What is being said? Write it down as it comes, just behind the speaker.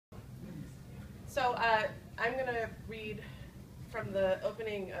So I'm going to read from the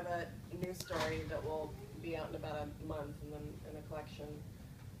opening of a new story that will be out in about a month, and then in a collection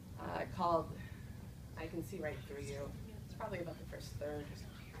called I Can See Right Through You. It's probably about the first third.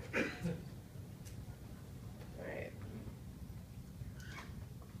 All right.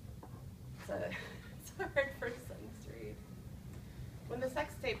 It's a hard first sentence to read. When the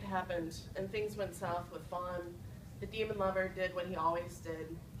sex tape happened and things went south with Fawn, the demon lover did what he always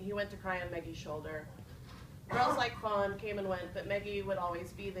did. He went to cry on Maggie's shoulder. Girls like Fawn came and went, but Maggie would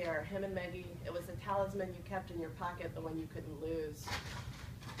always be there. Him and Maggie, it was the talisman you kept in your pocket, the one you couldn't lose.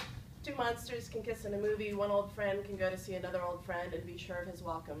 Two monsters can kiss in a movie. One old friend can go to see another old friend and be sure of his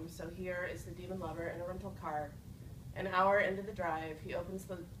welcome. So here is the demon lover in a rental car. An hour into the drive, he opens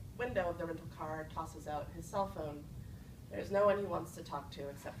the window of the rental car, tosses out his cell phone. There's no one he wants to talk to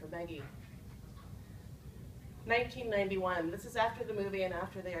except for Maggie. 1991. This is after the movie and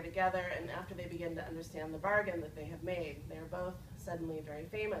after they are together and after they begin to understand the bargain that they have made. They are both suddenly very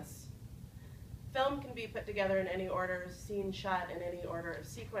famous. Film can be put together in any order, scene shot in any order of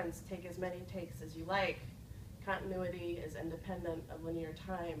sequence, take as many takes as you like. Continuity is independent of linear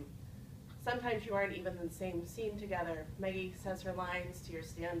time. Sometimes you aren't even in the same scene together. Maggie says her lines to your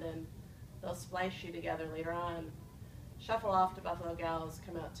stand-in. They'll splice you together later on. Shuffle off to Buffalo Gals,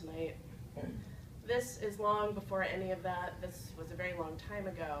 come out tonight. This is long before any of that. This was a very long time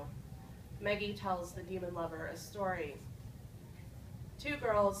ago. Maggie tells the demon lover a story. Two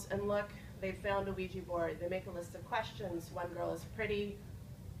girls, and look, they've found a Ouija board. They make a list of questions. One girl is pretty.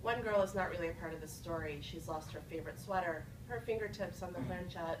 One girl is not really a part of the story. She's lost her favorite sweater. Her fingertips on the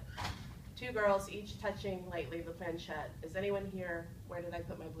planchette. Two girls, each touching lightly the planchette. Is anyone here? Where did I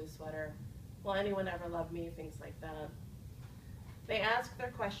put my blue sweater? Will anyone ever love me? Things like that. They ask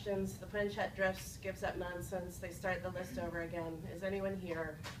their questions. The planchette drifts, gives up nonsense. They start the list over again. Is anyone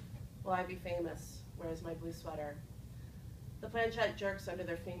here? Will I be famous? Where is my blue sweater? The planchette jerks under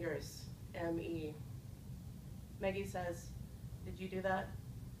their fingers. M-E. Maggie says, did you do that?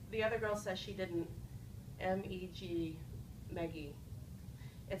 The other girl says she didn't. M-E-G, Maggie.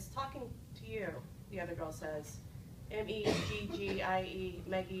 It's talking to you, the other girl says. M-E-G-G-I-E,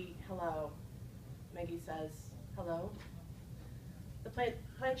 Maggie, hello. Maggie says, hello. The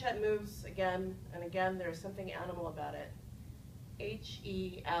planchette moves again, and again there's something animal about it.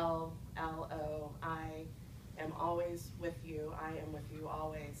 H-E-L-L-O, I am always with you, I am with you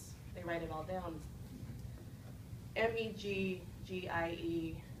always. They write it all down. M-E-G-G-I-E-O,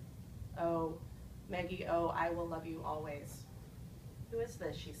 Maggie, oh, I will love you always. Who is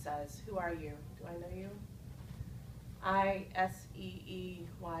this, she says. Who are you? Do I know you? I-S-E-E-Y-O-U,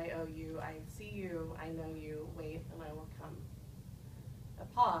 I see you, I know you, wait, and I will come. A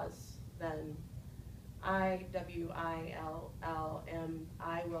pause, then I-W-I-L-L-M,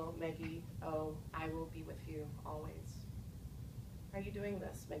 I will, Maggie, oh, I will be with you always. Are you doing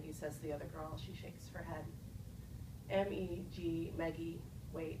this? Maggie says the other girl. She shakes her head. M-E-G, Maggie,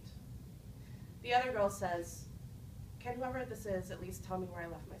 wait. The other girl says, can whoever this is at least tell me where I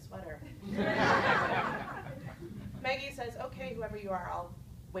left my sweater? Maggie says, okay, whoever you are, I'll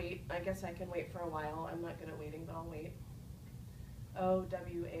wait. I guess I can wait for a while. I'm not good at waiting, but I'll wait.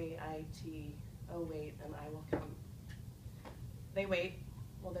 O-W-A-I-T, oh wait, and I will come. They wait.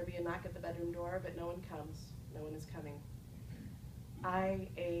 Will there be a knock at the bedroom door? But no one comes. No one is coming.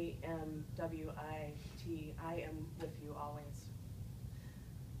 I-A-M-W-I-T, I am with you always.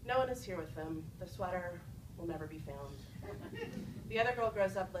 No one is here with them. The sweater will never be found. The other girl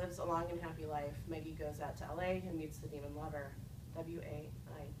grows up, lives a long and happy life. Maggie goes out to LA and meets the demon lover.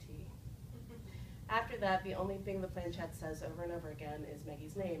 W-A-I-T. After that, the only thing the planchette says over and over again is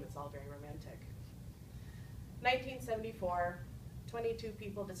Maggie's name. It's all very romantic. 1974, 22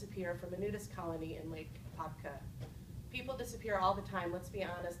 people disappear from a nudist colony in Lake Apopka. People disappear all the time. Let's be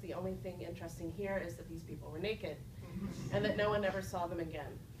honest, the only thing interesting here is that these people were naked and that no one ever saw them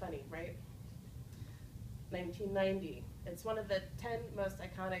again. Funny, right? 1990. It's one of the 10 most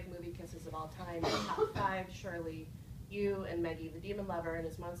iconic movie kisses of all time. Top 5, surely. You and Maggie, the demon lover, and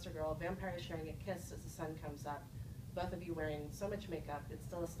his monster girl, vampires sharing a kiss as the sun comes up. Both of you wearing so much makeup, it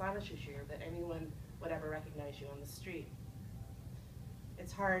still astonishes you that anyone would ever recognize you on the street.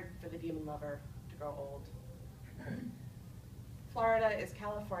 It's hard for the demon lover to grow old. Florida is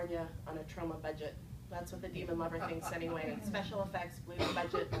California on a trauma budget. That's what the demon lover thinks anyway. Special effects, blue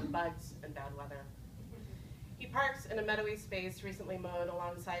budget, and bugs, and bad weather. He parks in a meadowy space recently mowed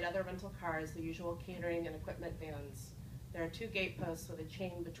alongside other rental cars, the usual catering and equipment vans. There are 2 gate posts with a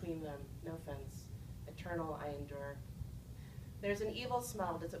chain between them. No fence. Eternal I endure. There's an evil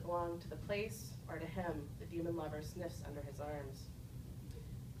smell. Does it belong to the place or to him? The demon lover sniffs under his arms.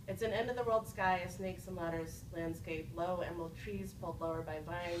 It's an end-of-the-world sky, a snakes and ladders landscape, low emerald trees pulled lower by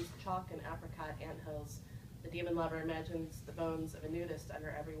vines, chalk and apricot anthills. The demon lover imagines the bones of a nudist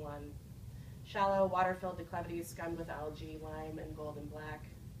under every one. Shallow, water-filled declivities scummed with algae, lime, and gold and black.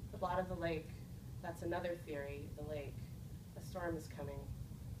 The blot of the lake. That's another theory, the lake. A storm is coming.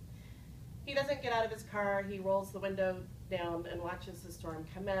 He doesn't get out of his car. He rolls the window down and watches the storm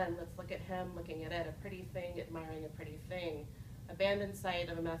come in. Let's look at him looking at it, a pretty thing admiring a pretty thing. Abandoned site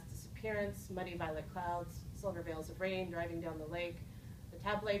of a mass disappearance, muddy violet clouds, silver veils of rain driving down the lake, the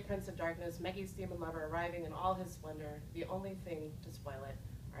tabloid prince of darkness, Maggie's demon lover arriving in all his splendor. The only thing to spoil it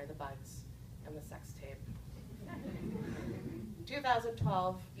are the bugs and the sex tape.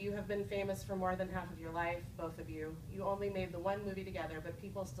 2012, you have been famous for more than half of your life, both of you. You only made the one movie together, but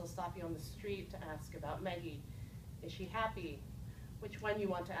people still stop you on the street to ask about Maggie. Is she happy? Which one you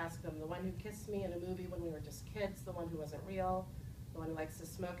want to ask them? The one who kissed me in a movie when we were just kids, the one who wasn't real, the one who likes to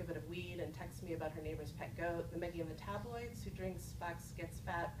smoke a bit of weed and texts me about her neighbor's pet goat, the Maggie in the tabloids who drinks, fucks, gets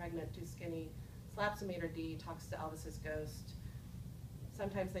fat, pregnant, too skinny, slaps a maitre d', talks to Elvis's ghost.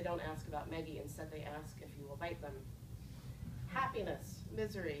 Sometimes they don't ask about Maggie, instead they ask if you will bite them. Happiness,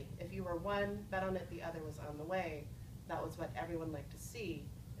 misery. If you were one, bet on it the other was on the way. That was what everyone liked to see.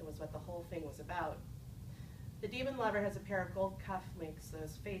 It was what the whole thing was about. The demon lover has a pair of gold cufflinks,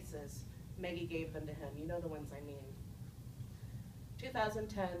 those faces. Maggie gave them to him. You know the ones I mean.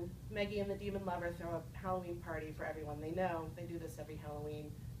 2010, Maggie and the demon lover throw a Halloween party for everyone they know. They do this every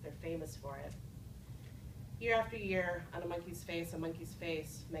Halloween. They're famous for it. Year after year, on a monkey's face,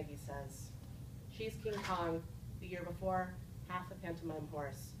 Maggie says. She's King Kong. The year before, half a pantomime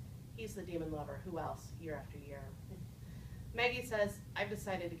horse. He's the demon lover. Who else? Year after year. Maggie says, I've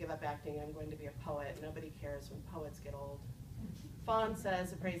decided to give up acting. I'm going to be a poet. Nobody cares when poets get old. Fawn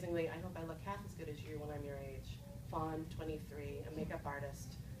says, appraisingly, I hope I look half as good as you when I'm your age. Fawn, 23, a makeup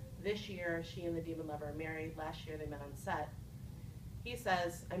artist. This year, she and the demon lover are married. Last year, they met on set. He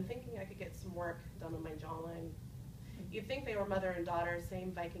says, I'm thinking I could get some work done on my jawline. You'd think they were mother and daughter,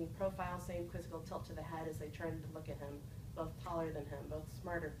 same Viking profile, same quizzical tilt to the head as they turned to look at him, both taller than him, both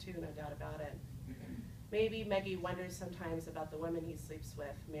smarter too, no doubt about it. Maybe Maggie wonders sometimes about the women he sleeps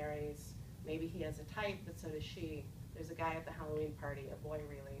with, marries. Maybe he has a type, but so does she. There's a guy at the Halloween party, a boy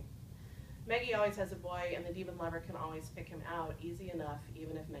really. Maggie always has a boy, and the demon lover can always pick him out, easy enough,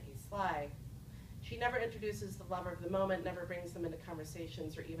 even if Maggie's sly. She never introduces the lover of the moment, never brings them into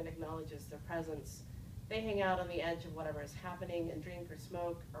conversations, or even acknowledges their presence. They hang out on the edge of whatever is happening and drink or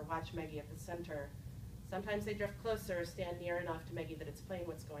smoke or watch Maggie at the center. Sometimes they drift closer, stand near enough to Maggie that it's plain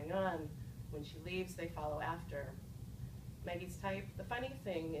what's going on. When she leaves, they follow after. Maggie's type, the funny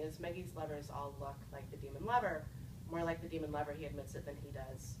thing is Maggie's lovers all look like the demon lover, more like the demon lover, he admits it, than he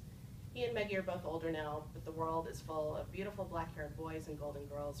does. He and Maggie are both older now, but the world is full of beautiful black-haired boys and golden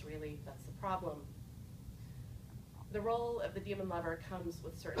girls. Really, that's the problem. The role of the demon lover comes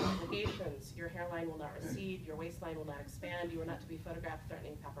with certain obligations. Your hairline will not recede, your waistline will not expand, you are not to be photographed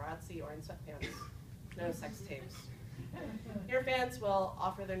threatening paparazzi or in sweatpants. No sex tapes. Your fans will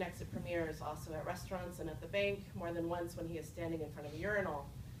offer their necks at premieres, also at restaurants and at the bank, more than once when he is standing in front of a urinal.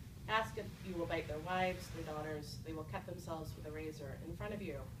 Ask if you will bite their wives, their daughters. They will cut themselves with a razor in front of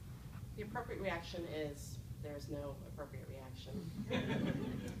you. The appropriate reaction is, there is no appropriate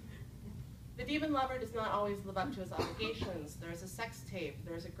reaction. The demon lover does not always live up to his obligations. There is a sex tape.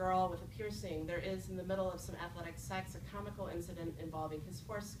 There is a girl with a piercing. There is, in the middle of some athletic sex, a comical incident involving his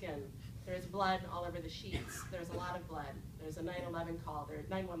foreskin. There is blood all over the sheets. There's a lot of blood. There's a 911 call. There's a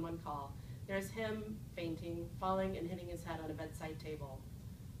 911 call. There's him fainting, falling, and hitting his head on a bedside table.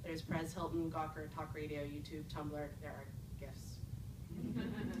 There's Perez Hilton, Gawker, Talk Radio, YouTube, Tumblr. There are gifts.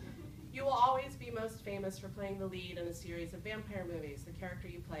 You will always be most famous for playing the lead in a series of vampire movies. The character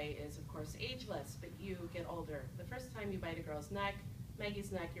you play is, of course, ageless, but you get older. The first time you bite a girl's neck,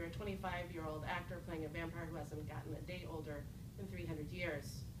 Maggie's neck, you're a 25-year-old actor playing a vampire who hasn't gotten a day older in 300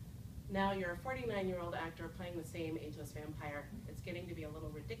 years. Now you're a 49-year-old actor playing the same ageless vampire. It's getting to be a little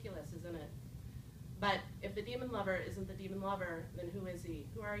ridiculous, isn't it? But if the demon lover isn't the demon lover, then who is he?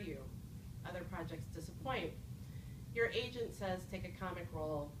 Who are you? Other projects disappoint. Your agent says take a comic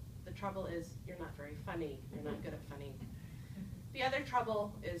role. The trouble is you're not very funny. You're not good at funny. The other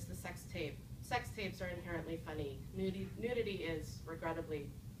trouble is the sex tape. Sex tapes are inherently funny. Nudity is, regrettably,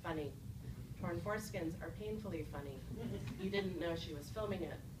 funny. Torn foreskins are painfully funny. You didn't know she was filming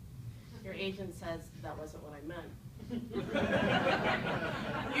it. Your agent says, that wasn't what I meant.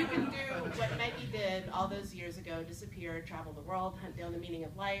 You can do what Maggie did all those years ago, disappear, travel the world, hunt down the meaning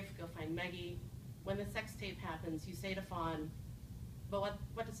of life, go find Maggie. When the sex tape happens, you say to Fawn, but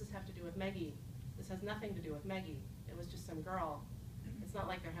what does this have to do with Maggie? This has nothing to do with Maggie. It was just some girl. It It's not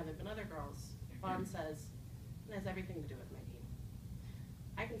like there haven't been other girls. Vaughn says, it has everything to do with Maggie.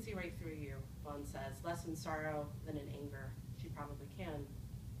 I can see right through you, Vaughn says, less in sorrow than in anger. She probably can.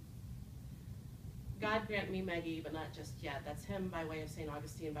 God grant me Maggie, but not just yet. That's him by way of St.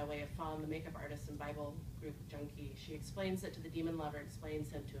 Augustine, by way of Fawn, the makeup artist and Bible group junkie. She explains it to the demon lover, explains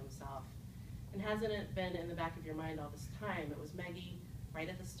him to himself. And hasn't it been in the back of your mind all this time? It was Maggie right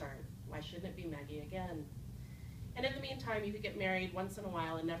at the start. Why shouldn't it be Maggie again? And in the meantime, you could get married once in a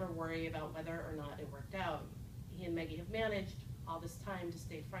while and never worry about whether or not it worked out. He and Maggie have managed all this time to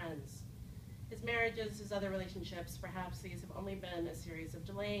stay friends. His marriages, his other relationships, perhaps these have only been a series of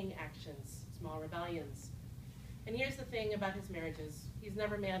delaying actions, small rebellions. And here's the thing about his marriages. He's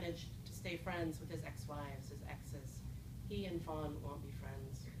never managed to stay friends with his ex-wives, his exes. He and Fawn won't be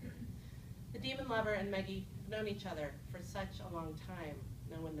friends. The demon lover and Maggie have known each other for such a long time.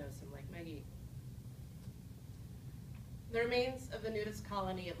 No one knows him like Maggie. The remains of the nudist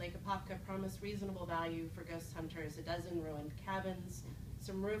colony at Lake Apopka promise reasonable value for ghost hunters. A dozen ruined cabins,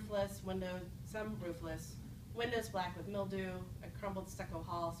 some roofless, windows black with mildew, a crumbled stucco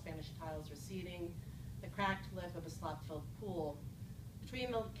hall, Spanish tiles receding, the cracked lip of a slop-filled pool.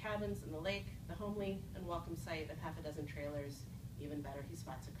 Between the cabins and the lake, the homely and welcome sight of half a dozen trailers. Even better, he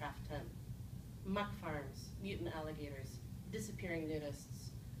spots a craft tent. Muck farms, mutant alligators, disappearing nudists.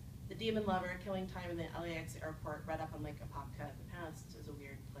 The demon lover killing time in the LAX airport read up on Lake Apopka. The past is a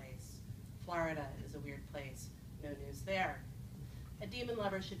weird place. Florida is a weird place. No news there. A demon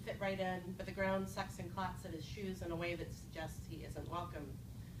lover should fit right in, but the ground sucks and clots at his shoes in a way that suggests he isn't welcome.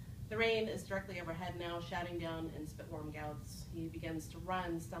 The rain is directly overhead now, shouting down in spit-warm gouts. He begins to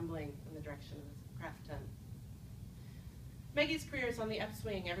run, stumbling in the direction of the craft tent. Maggie's career is on the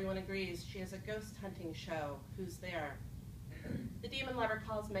upswing. Everyone agrees. She has a ghost hunting show. Who's there? The demon lover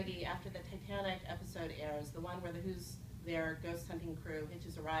calls Maggie after the Titanic episode airs, the one where the Who's There ghost hunting crew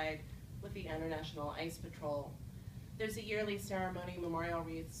hitches a ride with the International Ice Patrol. There's a yearly ceremony, memorial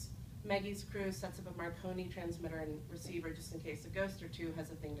wreaths. Maggie's crew sets up a Marconi transmitter and receiver just in case a ghost or two has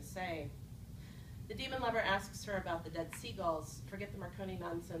a thing to say. The demon lover asks her about the dead seagulls. Forget the Marconi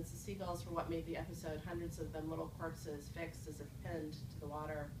nonsense. The seagulls were what made the episode. Hundreds of them, little corpses fixed as if pinned to the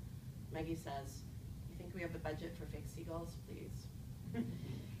water. Maggie says, "You think we have the budget for fake seagulls, please?"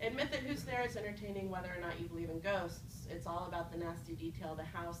 Admit that Who's There is entertaining whether or not you believe in ghosts. It's all about the nasty detail, the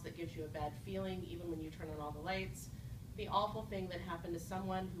house that gives you a bad feeling even when you turn on all the lights, the awful thing that happened to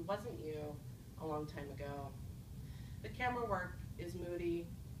someone who wasn't you a long time ago. The camera work is moody.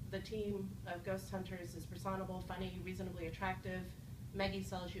 The team of ghost hunters is personable, funny, reasonably attractive. Maggie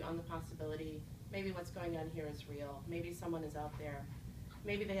sells you on the possibility. Maybe what's going on here is real. Maybe someone is out there.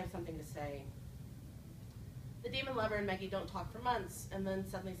 Maybe they have something to say. The demon lover and Maggie don't talk for months, and then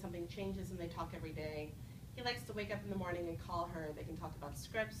suddenly something changes and they talk every day. He likes to wake up in the morning and call her. They can talk about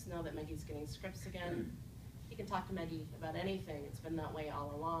scripts, now that Maggie's getting scripts again. He can talk to Maggie about anything. It's been that way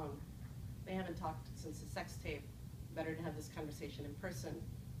all along. They haven't talked since the sex tape. Better to have this conversation in person.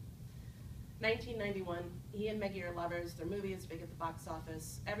 1991, he and Maggie are lovers. Their movie is big at the box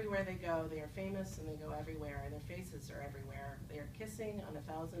office. Everywhere they go, they are famous and they go everywhere, and their faces are everywhere. They are kissing on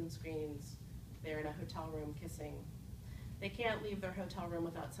 1,000 screens. They're in a hotel room kissing. They can't leave their hotel room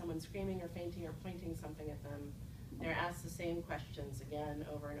without someone screaming or fainting or pointing something at them. They're asked the same questions again,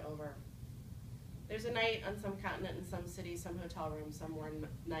 over and over. There's a night on some continent in some city, some hotel room, some warm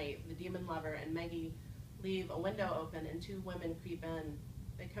night. The demon lover and Maggie leave a window open and two women creep in.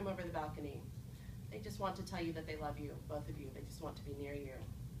 They come over the balcony. They just want to tell you that they love you, both of you. They just want to be near you.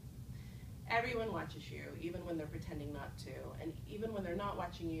 Everyone watches you, even when they're pretending not to. And even when they're not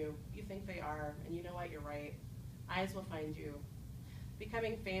watching you, you think they are. And you know what? You're right. Eyes will find you.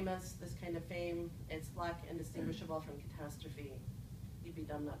 Becoming famous, this kind of fame, it's luck indistinguishable from catastrophe. You'd be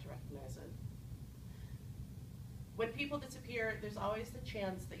dumb not to recognize it. When people disappear, there's always the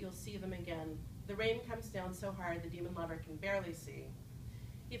chance that you'll see them again. The rain comes down so hard the demon lover can barely see.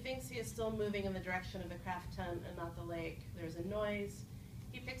 He thinks he is still moving in the direction of the craft tent and not the lake. There's a noise.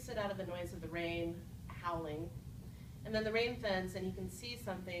 He picks it out of the noise of the rain, howling. And then the rain thins and he can see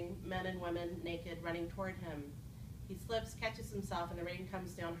something, men and women naked, running toward him. He slips, catches himself, and the rain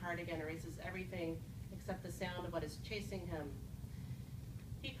comes down hard again, erases everything except the sound of what is chasing him.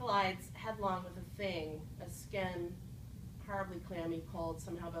 He collides headlong with a thing, a skin, horribly clammy, cold,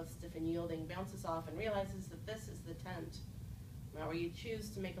 somehow both stiff and yielding, bounces off and realizes that this is the tent. Not where you choose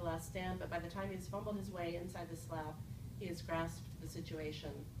to make a last stand, but by the time he's fumbled his way inside the slab, he has grasped the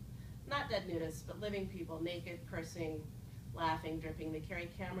situation. Not dead nudists, but living people, naked, cursing, laughing, dripping. They carry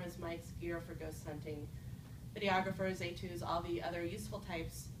cameras, mics, gear for ghost hunting, videographers, A2s, all the other useful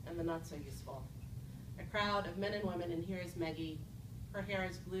types, and the not so useful. A crowd of men and women, and here is Maggie, Her hair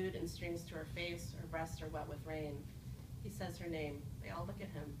is glued in strings to her face, her breasts are wet with rain. He says her name. They all look at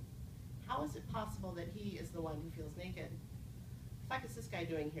him. How is it possible that he is the one who feels naked? The fuck is this guy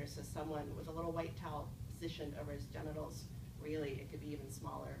doing here, says someone with a little white towel positioned over his genitals. Really, it could be even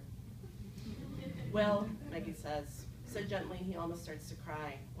smaller. Well, Maggie says, so gently he almost starts to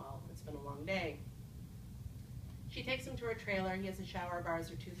cry. Well, it's been a long day. She takes him to her trailer. He has a shower, borrows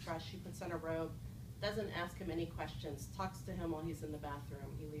her toothbrush. She puts on a robe, doesn't ask him any questions, talks to him while he's in the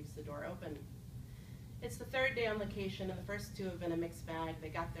bathroom. He leaves the door open. It's the third day on location, and the first two have been a mixed bag. They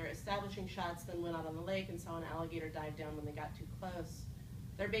got their establishing shots, then went out on the lake and saw an alligator dive down when they got too close.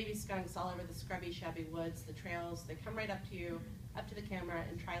 There are baby skunks all over the scrubby, shabby woods, the trails. They come right up to you, up to the camera,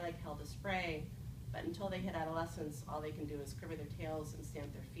 and try like hell to spray. But until they hit adolescence, all they can do is quiver their tails and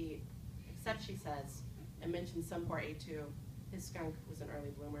stamp their feet. Except, she says, and mentions some poor A2. His skunk was an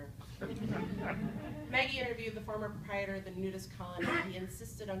early bloomer. Maggie interviewed the former proprietor of the nudist colony. He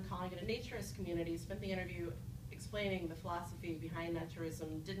insisted on calling it a naturist community, spent the interview explaining the philosophy behind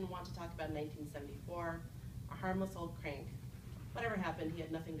naturism, didn't want to talk about 1974, a harmless old crank. Whatever happened, he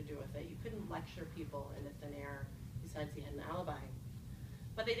had nothing to do with it. You couldn't lecture people into thin air. Besides, he had an alibi.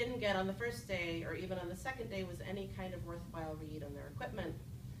 What they didn't get on the first day, or even on the second day, was any kind of worthwhile read on their equipment.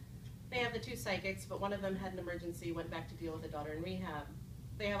 They have the two psychics, but one of them had an emergency, went back to deal with a daughter in rehab.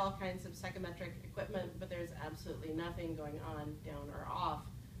 They have all kinds of psychometric equipment, but there's absolutely nothing going on, down or off,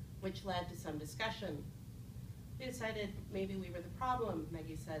 which led to some discussion. We decided maybe we were the problem,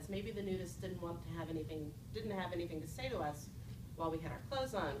 Maggie says. Maybe the nudists didn't have anything to say to us while we had our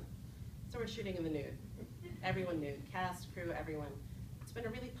clothes on. So we're shooting in the nude. Everyone nude, cast, crew, everyone. It's been a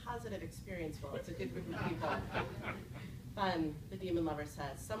really positive experience, Will. It's a good group of people. Fun, the demon lover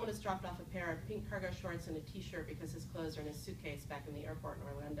says. Someone has dropped off a pair of pink cargo shorts and a t-shirt because his clothes are in his suitcase back in the airport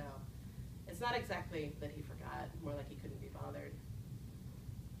in Orlando. It's not exactly that he forgot, more like he couldn't be bothered.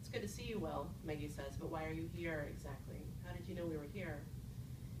 It's good to see you, Will, Maggie says, but why are you here exactly? How did you know we were here?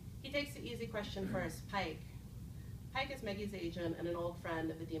 He takes the easy question first, Pike. Pike is Maggie's agent and an old friend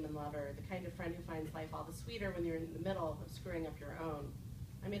of the demon lover, the kind of friend who finds life all the sweeter when you're in the middle of screwing up your own.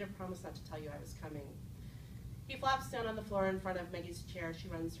 I made a promise not to tell you I was coming. He flops down on the floor in front of Maggie's chair. She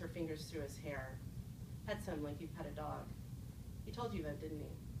runs her fingers through his hair. Pets him like you'd pet a dog. He told you that, didn't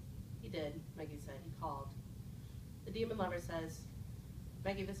he? He did, Maggie said. He called. The demon lover says,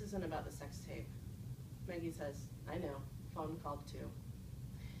 Maggie, this isn't about the sex tape. Maggie says, I know. Phone called too.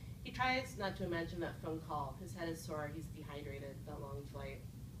 He tries not to imagine that phone call. His head is sore. He's dehydrated. That long flight.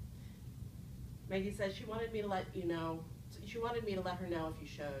 Maggie says she wanted me to let you know. She wanted me to let her know if you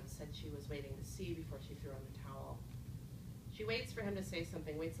showed. Said she was waiting to see before she threw on the towel. She waits for him to say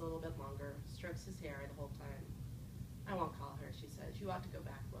something. Waits a little bit longer. Strokes his hair the whole time. I won't call her, she says. You ought to go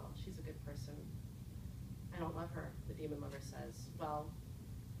back, Will. She's a good person. I don't love her, the demon lover says. Well,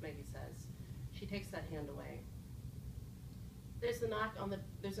 Maggie says. She takes that hand away. There's a knock on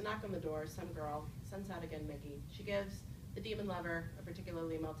the door. Some girl sends out again Maggie. She gives the demon lover a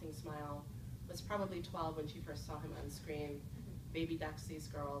particularly melting smile. Was probably 12 when she first saw him on screen. Baby ducks these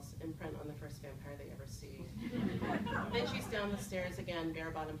girls, imprint on the first vampire they ever see. Then she's down the stairs again,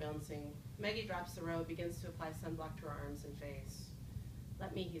 bare bottom bouncing. Maggie drops the robe, begins to apply sunblock to her arms and face.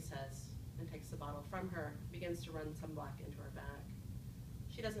 Let me, he says, and takes the bottle from her, begins to run sunblock into her back.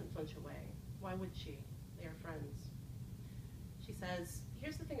 She doesn't flinch away. Why would she? They are friends. She says,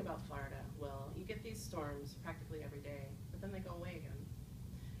 here's the thing about Florida, Will. You get these storms practically every day, but then they go away again.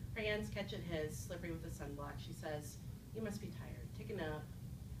 Her hands catch at his, slippery with the sunblock. She says, you must be tired. Take a nap.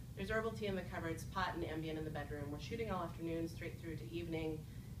 There's herbal tea in the cupboards, pot and Ambien in the bedroom. We're shooting all afternoon, straight through to evening,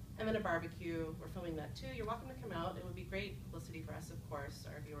 and then a barbecue. We're filming that too. You're welcome to come out. It would be great publicity for us, of course.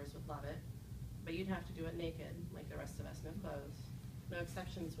 Our viewers would love it. But you'd have to do it naked, like the rest of us. No clothes. No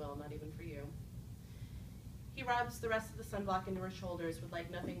exceptions, Will, not even for you. He rubs the rest of the sunblock into her shoulders, would like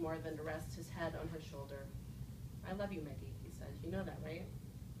nothing more than to rest his head on her shoulder. I love you, Maggie, he says. You know that, right?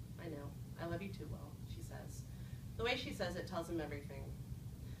 I know. I love you too, Will, she says. The way she says it tells him everything.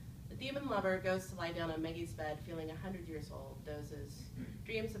 The demon lover goes to lie down on Maggie's bed, feeling 100 years old, dozes,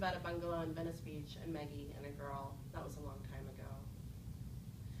 dreams about a bungalow in Venice Beach and Maggie and a girl. That was a long time ago.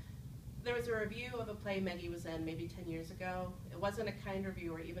 There was a review of a play Maggie was in maybe 10 years ago. It wasn't a kind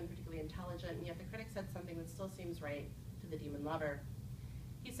review or even particularly intelligent, and yet the critic said something that still seems right to the demon lover.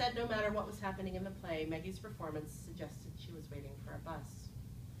 He said no matter what was happening in the play, Maggie's performance suggested she was waiting for a bus.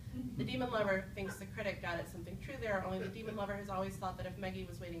 The demon lover thinks the critic got at something true there, only the demon lover has always thought that if Maggie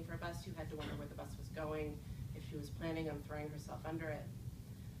was waiting for a bus, you had to wonder where the bus was going, if she was planning on throwing herself under it.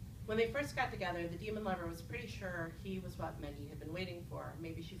 When they first got together, the demon lover was pretty sure he was what Maggie had been waiting for.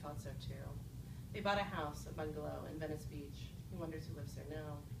 Maybe she felt so too. They bought a house, a bungalow in Venice Beach. He wonders who lives there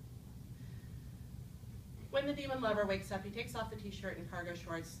now. When the demon lover wakes up, he takes off the t-shirt and cargo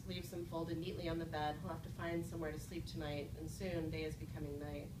shorts, leaves them folded neatly on the bed. He'll have to find somewhere to sleep tonight, and soon day is becoming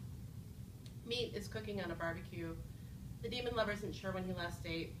night. Meat is cooking on a barbecue. The demon lover isn't sure when he last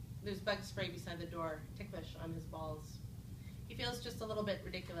ate. There's bug spray beside the door, ticklish on his balls. He feels just a little bit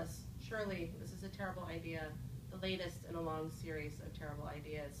ridiculous. Surely this is a terrible idea, the latest in a long series of terrible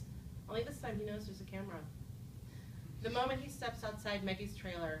ideas. Only this time he knows there's a camera. The moment he steps outside Maggie's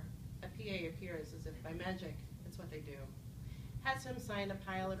trailer, a PA appears as if by magic. It's what they do. Has him sign a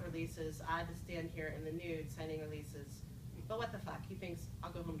pile of releases. Odd to stand here in the nude signing releases. But what the fuck? He thinks,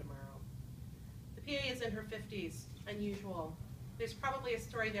 I'll go home tomorrow. The PA is in her 50s. Unusual. There's probably a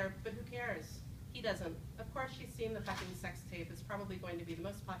story there, but who cares? He doesn't. Of course she's seen the fucking sex tape. It's probably going to be the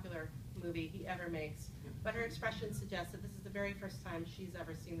most popular movie he ever makes. But her expression suggests that this is the very first time she's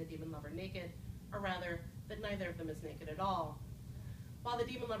ever seen the demon lover naked, or rather, that neither of them is naked at all. While the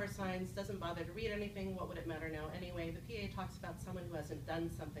demon lover signs, doesn't bother to read anything, what would it matter now anyway? The PA talks about someone who hasn't done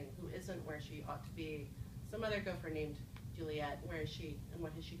something, who isn't where she ought to be. Some other gopher named Juliet, where is she, and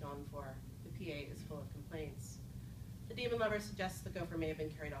what has she gone for? The PA is full of complaints. The demon lover suggests the gopher may have been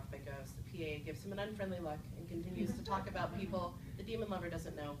carried off by ghosts. The PA gives him an unfriendly look and continues to talk about people the demon lover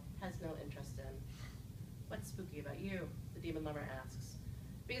doesn't know, has no interest in. What's spooky about you? The demon lover asks.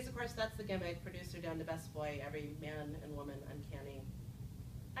 Because of course that's the gimmick, producer down to best boy, every man and woman uncanny.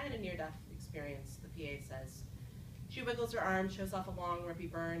 I had a near-death experience, the PA says. She wiggles her arm, shows off a long,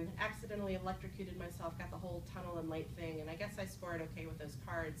 rippy burn, accidentally electrocuted myself, got the whole tunnel and light thing, and I guess I scored okay with those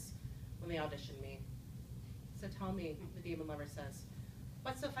cards when they auditioned me. So tell me, the demon lover says,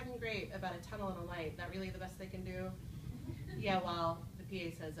 what's so fucking great about a tunnel and a light? That really the best they can do? Yeah, well, the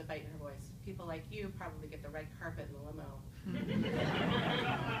PA says, a bite in her voice. People like you probably get the red carpet in the limo.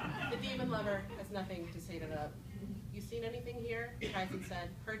 The demon lover has nothing to say to that. You seen anything here? Tyson said.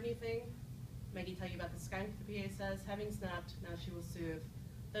 Heard anything? Maggie tell you about the skunk, the PA says. Having snapped, now she will soothe.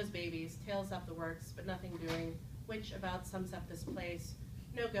 Those babies, tails up the works, but nothing doing. Which about sums up this place.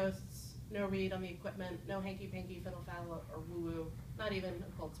 No ghosts, no read on the equipment, no hanky-panky fiddle-faddle or woo-woo, not even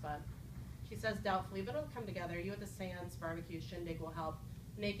a cold spot. She says doubtfully, but it'll come together. You at the seance, barbecue, shindig will help.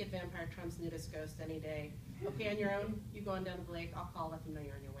 Naked vampire trumps nudist ghost any day. Okay, on your own, you go on down to the lake, I'll call, let them know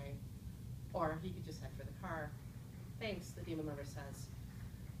you're on your way. Or you could just head for the car. Thanks, the demon lover says.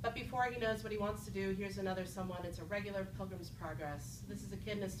 But before he knows what he wants to do, here's another someone. It's a regular pilgrim's progress. This is a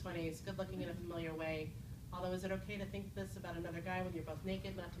kid in his 20s, good looking in a familiar way. Although, is it okay to think this about another guy when you're both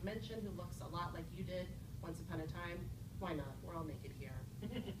naked, not to mention who looks a lot like you did once upon a time? Why not? We're all naked here.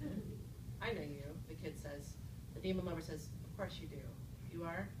 I know you, the kid says. The demon lover says, of course you do. You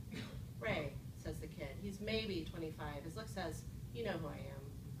are? Ray, says the kid. He's maybe 25. His look says, you know who I am.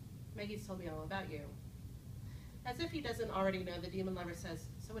 Maggie's told me all about you. As if he doesn't already know, the demon lover says,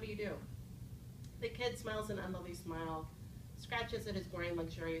 so what do you do? The kid smiles an unlovely smile, scratches at his groin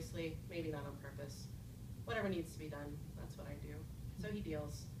luxuriously, maybe not on purpose. Whatever needs to be done, that's what I do. So he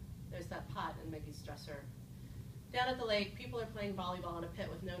deals. There's that pot in Maggie's dresser. Down at the lake, people are playing volleyball in a pit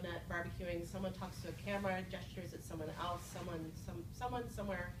with no net, barbecuing. Someone talks to a camera, gestures at someone else, someone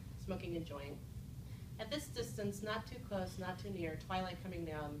somewhere smoking a joint. At this distance, not too close, not too near, twilight coming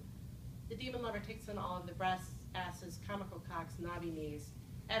down, the demon lover takes in all of the breasts, asses, comical cocks, knobby knees,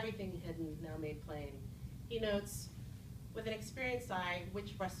 everything hidden, now made plain. He notes, with an experienced eye,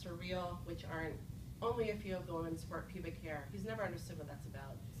 which breasts are real, which aren't. Only a few of the women sport pubic hair. He's never understood what that's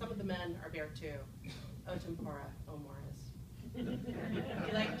about. Some of the men are bare too. O tempora, O mores.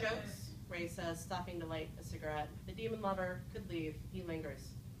 You like jokes? Ray says, stopping to light a cigarette. The demon lover could leave. He lingers.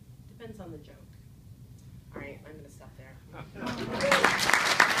 Depends on the joke. All right, I'm going to stop there.